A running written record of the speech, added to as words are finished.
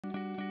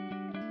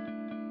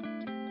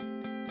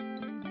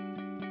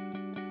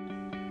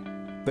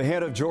The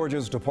head of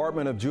Georgia's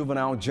Department of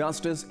Juvenile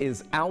Justice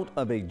is out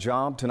of a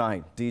job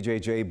tonight.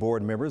 DJJ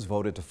board members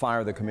voted to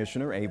fire the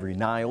commissioner, Avery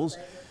Niles.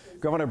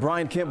 Governor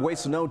Brian Kemp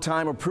wasted no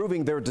time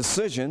approving their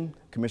decision.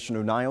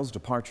 Commissioner Niles'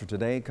 departure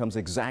today comes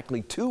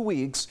exactly 2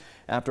 weeks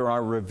after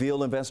our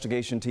Reveal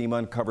investigation team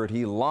uncovered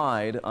he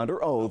lied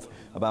under oath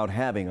about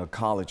having a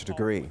college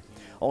degree.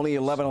 Only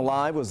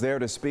 11Alive was there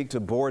to speak to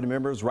board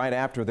members right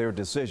after their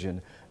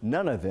decision.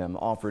 None of them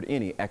offered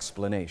any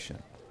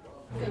explanation.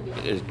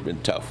 It's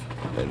been tough,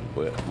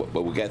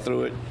 but we got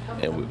through it,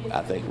 and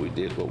I think we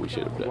did what we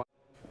should have done.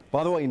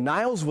 By the way,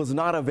 Niles was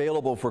not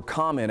available for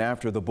comment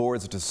after the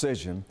board's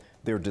decision.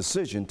 Their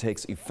decision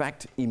takes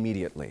effect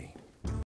immediately.